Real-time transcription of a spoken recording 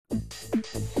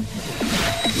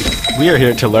we are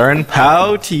here to learn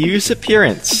how to use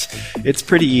appearance. It's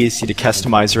pretty easy to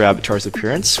customize your avatar's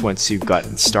appearance. Once you've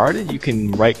gotten started, you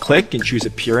can right click and choose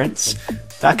appearance.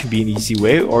 That can be an easy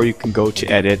way, or you can go to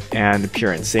edit and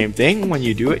appearance. Same thing, when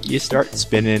you do it, you start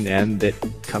spinning and it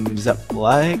comes up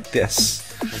like this.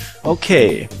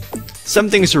 Okay, some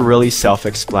things are really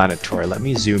self-explanatory. Let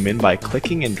me zoom in by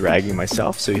clicking and dragging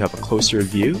myself so you have a closer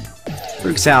view. For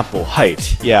example,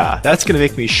 height. Yeah, that's going to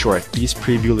make me short. These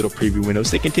little preview windows,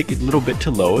 they can take a little bit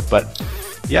to load, but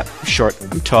yeah, I'm short,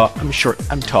 I'm tall, I'm short,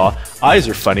 I'm tall. Eyes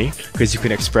are funny because you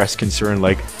can express concern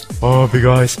like, oh, big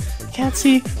eyes, can't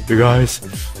see, big eyes.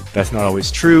 That's not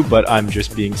always true, but I'm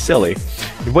just being silly.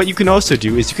 And what you can also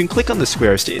do is you can click on the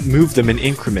squares to move them in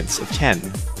increments of 10.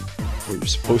 Or you're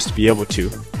supposed to be able to.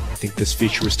 I think this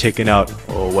feature was taken out.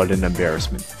 Oh, what an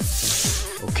embarrassment.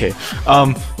 Okay,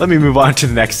 let me move on to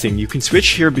the next thing. You can switch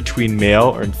here between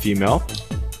male and female.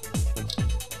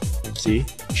 See,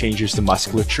 changes the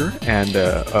musculature and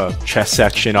chest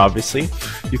section, obviously.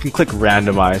 You can click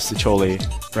randomize to totally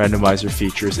randomize your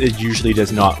features. It usually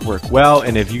does not work well,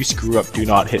 and if you screw up, do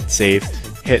not hit save.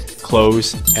 Hit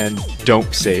close and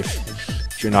don't save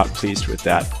if you're not pleased with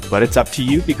that. But it's up to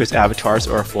you because avatars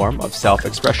are a form of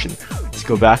self-expression. Let's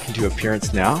go back into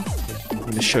appearance now. I'm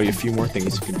going to show you a few more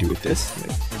things you can do with this.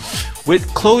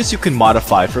 With clothes you can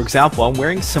modify. For example, I'm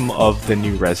wearing some of the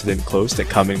new resident clothes that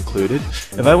come included.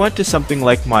 If I went to something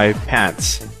like my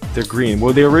pants, they're green.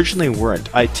 Well, they originally weren't.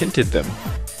 I tinted them.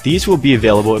 These will be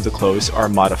available if the clothes are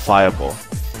modifiable.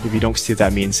 If you don't see,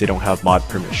 that means they don't have mod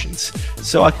permissions.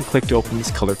 So I can click to open this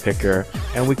color picker,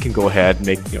 and we can go ahead and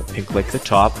make pink like the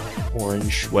top,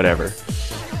 orange, whatever.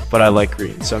 But I like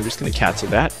green, so I'm just going to cancel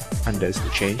that. Undoes the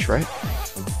change, right?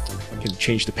 You can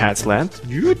change the pants length,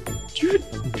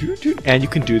 and you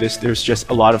can do this. There's just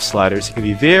a lot of sliders. It can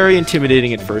be very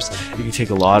intimidating at first. It can take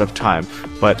a lot of time,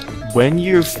 but when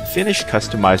you've finished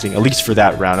customizing, at least for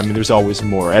that round, I mean, there's always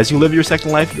more. As you live your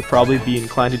second life, you'll probably be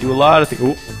inclined to do a lot of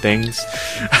things.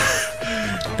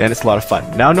 Then it's a lot of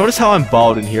fun. Now notice how I'm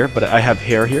bald in here, but I have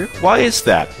hair here. Why is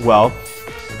that? Well,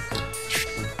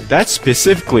 that's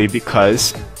specifically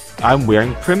because I'm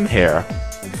wearing prim hair.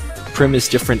 Prim is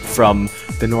different from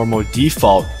the normal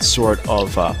default sort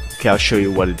of, okay, I'll show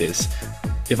you what it is.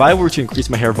 If I were to increase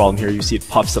my hair volume here, you see it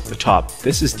pops up the top.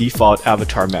 This is default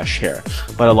avatar mesh hair,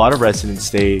 but a lot of residents,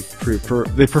 they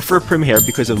prefer prim hair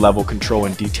because of level control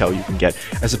and detail you can get,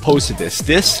 as opposed to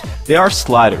this. They are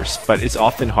sliders, but it's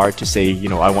often hard to say,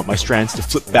 I want my strands to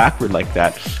flip backward like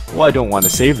that. Well, I don't want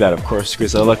to save that, of course,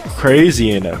 because I look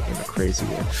crazy in a crazy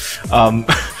way.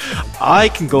 I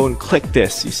can go and click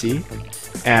this, you see,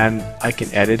 and I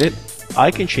can edit it. I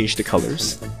can change the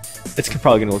colors. It's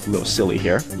probably going to look a little silly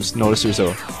here. Just notice there's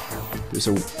a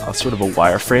sort of a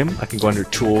wireframe. I can go under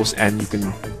tools and you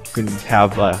can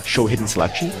have show hidden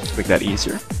selection to make that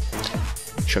easier.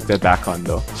 Chuck that back on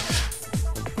though.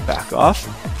 Back off.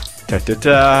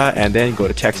 And then go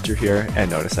to texture here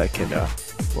and notice I can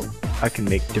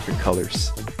make different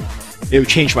colors. It would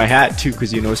change my hat too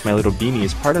because you notice my little beanie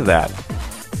is part of that.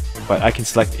 But I can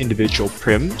select individual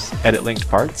prims, edit linked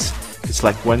parts.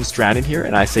 Select one strand in here,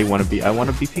 and I say I want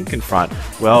to be pink in front.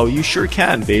 Well, you sure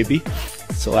can, baby.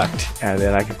 Select, and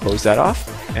then I can close that off,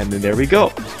 and then there we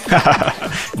go.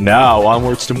 Now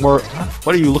onwards to more.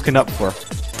 What are you looking up for?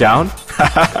 Down?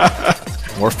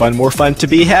 More fun to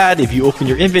be had. If you open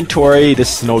your inventory,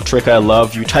 this is no trick I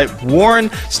love. You type worn,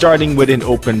 starting with an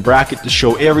open bracket to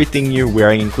show everything you're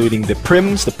wearing, including the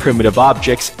prims, the primitive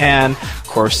objects, and of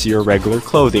course your regular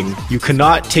clothing. You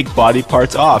cannot take body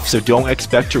parts off, so don't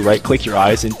expect to right-click your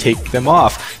eyes and take them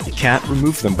off. You can't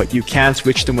remove them, but you can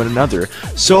switch them with another.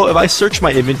 So if I search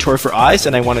my inventory for eyes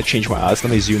and I want to change my eyes, let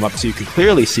me zoom up so you can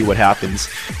clearly see what happens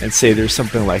and say there's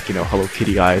something like, Hello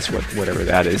Kitty eyes, whatever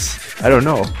that is. I don't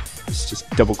know. Just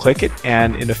double click it,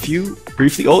 and in a few,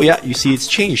 briefly, oh yeah, you see it's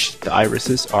changed. The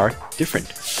irises are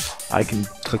different. I can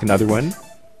click another one.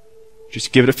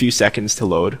 Just give it a few seconds to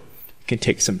load. It can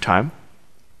take some time.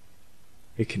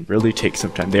 It can really take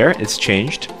some time. There, it's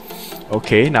changed.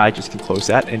 Okay, now I just can close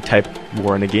that and type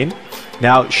worn again.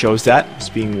 Now it shows that it's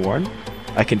being worn.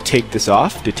 I can take this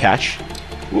off, detach.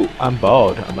 Ooh, I'm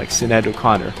bald. I'm like Sinead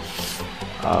O'Connor.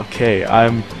 Okay, I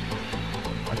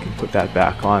can put that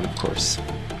back on, of course.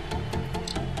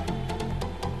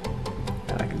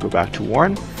 Go back to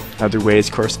worn. Other way is,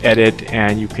 of course, edit,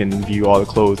 and you can view all the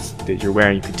clothes that you're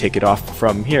wearing. You can take it off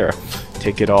from here.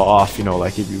 Take it all off,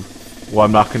 like if you... Well,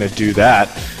 I'm not going to do that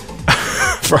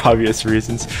for obvious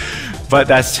reasons, but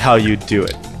that's how you do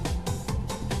it.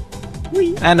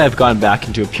 Whee! And I've gone back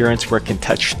into appearance where I can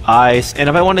touch eyes, and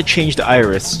if I want to change the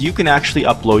iris, you can actually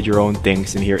upload your own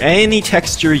things in here. Any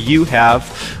texture you have,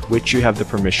 which you have the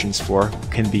permissions for,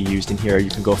 can be used in here. You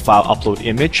can go file, upload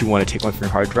image, you want to take one from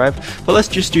your hard drive, but let's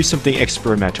just do something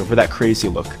experimental for that crazy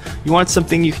look. You want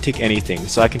something, you can take anything.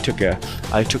 So I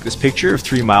took this picture of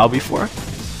 3 Mile before.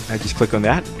 I just click on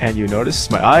that, and you notice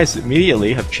my eyes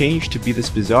immediately have changed to be this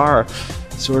bizarre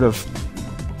sort of,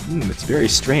 it's very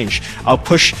strange. I'll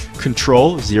push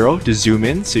Control 0 to zoom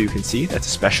in so you can see. That's a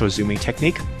special zooming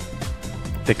technique.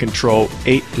 The Control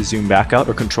 8 to zoom back out,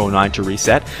 or Control 9 to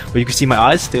reset. But you can see my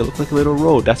eyes, they look like a little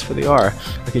road. That's what they are.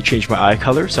 I can change my eye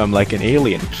color, so I'm like an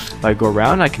alien. If I go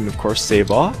around, I can of course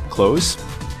save all, close,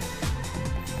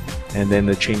 and then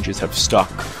the changes have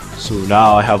stuck. So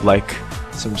now I have like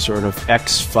some sort of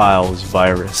X-Files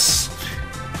virus.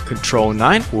 Control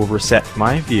 9 will reset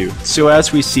my view. So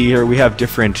as we see here, we have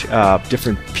different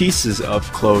pieces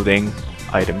of clothing,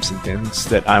 items and things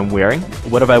that I'm wearing.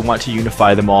 What if I want to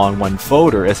unify them all in one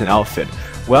folder as an outfit?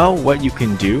 Well, what you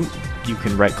can do, you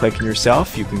can right click on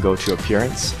yourself, you can go to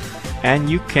appearance, and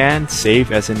you can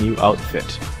save as a new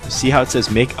outfit. See how it says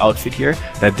make outfit here?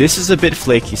 Now this is a bit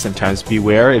flaky sometimes.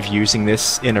 Beware of using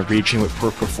this in a region with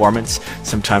poor performance.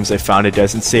 Sometimes I found it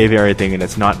doesn't save everything and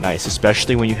it's not nice,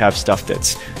 especially when you have stuff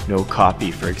that's no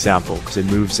copy, for example, because it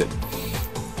moves it.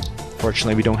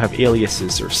 Fortunately, we don't have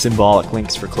aliases or symbolic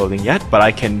links for clothing yet, but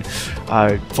I can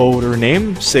folder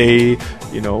name, say,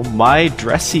 you know, my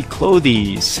dressy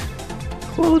clothies.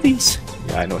 Clothies.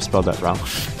 Yeah, I know I spelled that wrong.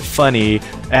 Funny.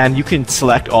 And you can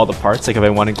select all the parts, like if I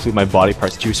want to include my body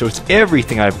parts too, so it's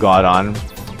everything I've got on.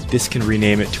 This can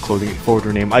rename it to clothing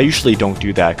folder name. I usually don't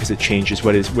do that because it changes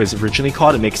what it was originally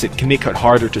called. It can make it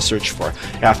harder to search for.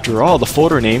 After all, the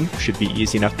folder name should be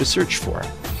easy enough to search for.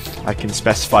 I can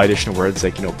specify additional words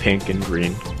like, you know, pink and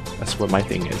green. That's what my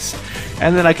thing is.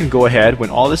 And then I can go ahead, when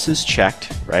all this is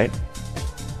checked, right,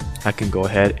 I can go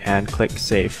ahead and click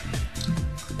save.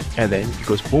 And then it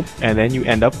goes boom, and then you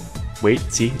end up, wait,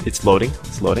 see, it's loading,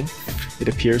 It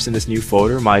appears in this new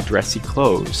folder, my dressy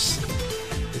clothes.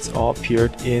 It's all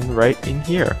appeared right in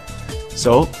here.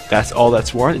 So that's all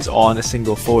that's worn, it's all in a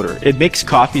single folder. It makes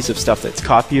copies of stuff that's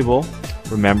copyable.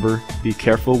 Remember, be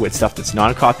careful with stuff that's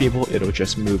non-copyable, it'll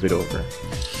just move it over.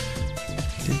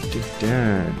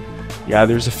 Yeah,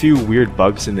 there's a few weird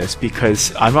bugs in this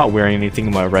because I'm not wearing anything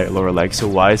in my right lower leg, so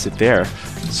why is it there?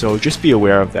 So just be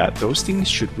aware of that. Those things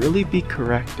should really be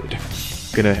corrected.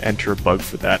 I'm gonna enter a bug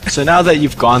for that. So now that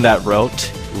you've gone that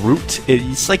route,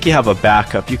 it's like you have a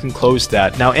backup. You can close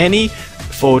that. Now any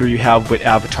folder you have with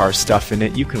avatar stuff in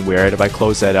it, you can wear it. If I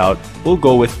close that out, we'll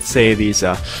go with, say, these,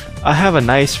 I have a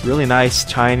nice, really nice,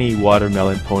 tiny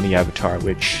watermelon pony avatar,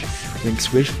 which Link's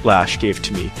Splash gave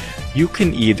to me. You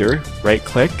can either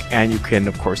right-click, and you can,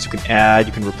 of course, you can add,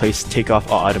 you can replace, take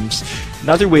off all items.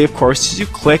 Another way, of course, is you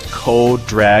click, hold,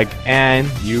 drag, and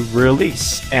you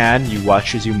release, and you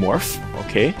watch as you morph.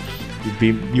 Okay,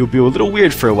 you'll be a little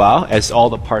weird for a while as all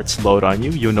the parts load on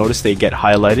you. You'll notice they get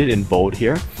highlighted in bold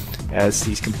here as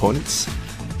these components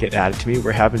get added to me.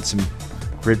 We're having some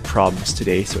grid problems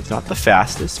today, so it's not the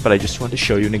fastest, but I just wanted to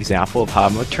show you an example of how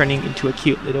I'm turning into a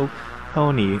cute little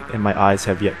pony, and my eyes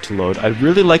have yet to load. I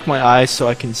really like my eyes so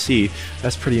I can see.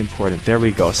 That's pretty important. There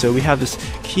we go. So we have this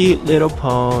cute little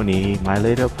pony, My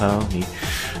Little Pony.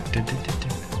 Dun, dun, dun, dun.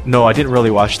 No, I didn't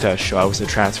really watch that show. I was a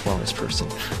Transformers person.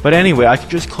 But anyway, I can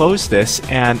just close this,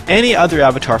 and any other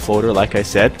avatar folder, like I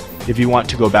said, if you want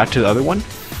to go back to the other one,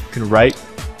 you can write,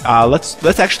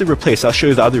 let's actually replace. I'll show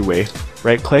you the other way.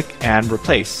 Right click and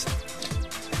replace.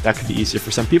 That could be easier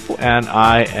for some people, and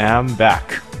I am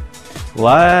back.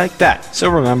 Like that. So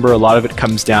remember, a lot of it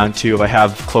comes down to, if I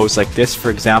have clothes like this, for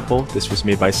example, this was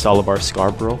made by Solivar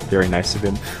Scarborough, very nice of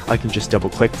him. I can just double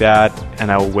click that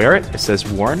and I will wear it. It says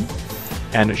worn,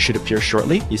 and it should appear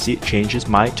shortly. You see, it changes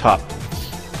my top.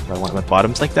 If I want my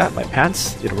bottoms like that, my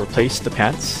pants, it'll replace the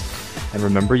pants. And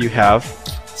remember, you have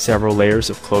several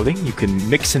layers of clothing. You can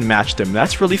mix and match them.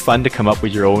 That's really fun to come up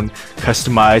with your own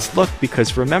customized look,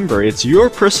 because remember, it's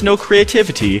your personal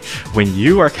creativity when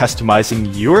you are customizing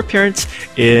your appearance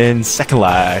in Second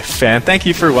Life. And thank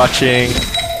you for watching.